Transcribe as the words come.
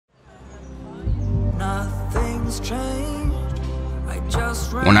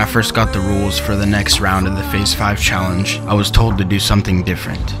When I first got the rules for the next round of the Phase 5 challenge, I was told to do something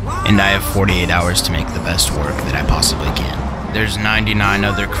different, and I have 48 hours to make the best work that I possibly can. There's 99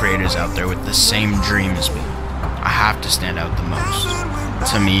 other creators out there with the same dream as me. I have to stand out the most.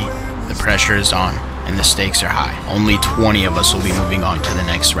 To me, the pressure is on, and the stakes are high. Only 20 of us will be moving on to the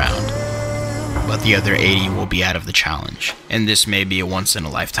next round, but the other 80 will be out of the challenge, and this may be a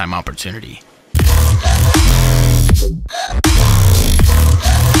once-in-a-lifetime opportunity.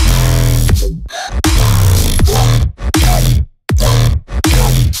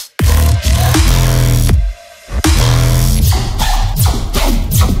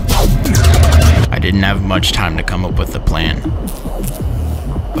 I didn't have much time to come up with a plan,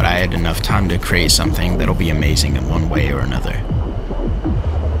 but I had enough time to create something that'll be amazing in one way or another.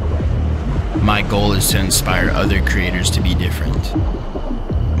 My goal is to inspire other creators to be different.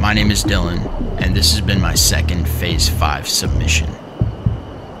 My name is Dylan, and this has been my second Phase 5 submission.